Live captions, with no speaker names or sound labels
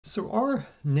So are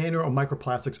nano or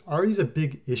microplastics, are these a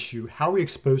big issue? How are we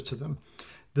exposed to them?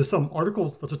 This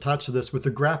article that's attached to this with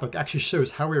the graphic actually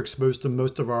shows how we're exposed to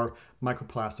most of our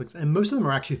microplastics. And most of them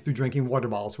are actually through drinking water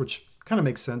bottles, which kind of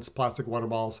makes sense, plastic water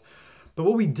bottles. But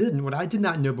what I did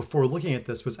not know before looking at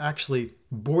this was actually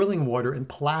boiling water in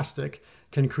plastic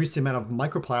can increase the amount of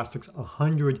microplastics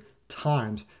 100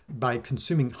 times by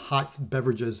consuming hot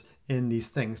beverages in these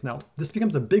things. Now, this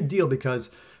becomes a big deal because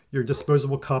your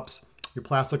disposable cups, your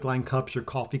plastic lined cups, your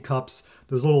coffee cups,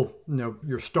 those little,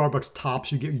 your Starbucks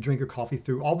tops you drink your coffee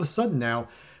through. All of a sudden now,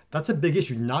 that's a big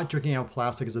issue. Not drinking out of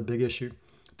plastic is a big issue.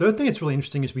 The other thing that's really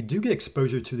interesting is we do get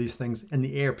exposure to these things in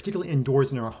the air, particularly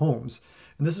indoors in our homes.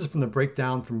 And this is from the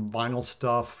breakdown from vinyl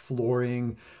stuff,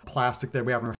 flooring, plastic that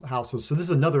we have in our houses. So this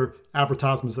is another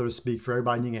advertisement, so to speak, for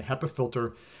everybody needing a HEPA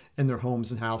filter in their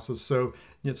homes and houses. So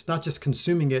it's not just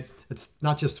consuming it, it's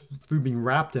not just food being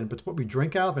wrapped in, but it's what we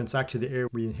drink out of, and it's actually the air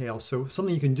we inhale. So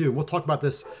something you can do. We'll talk about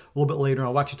this a little bit later.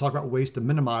 I'll actually talk about ways to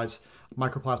minimize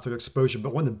microplastic exposure.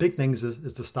 But one of the big things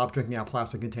is to stop drinking out of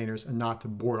plastic containers and not to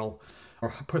boil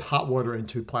or put hot water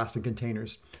into plastic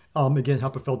containers. Again,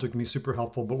 HEPA filter can be super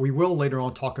helpful, but we will later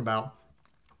on talk about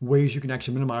ways you can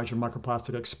actually minimize your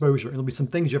microplastic exposure. And there'll be some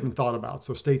things you haven't thought about.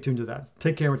 So stay tuned to that.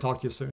 Take care and talk to you soon.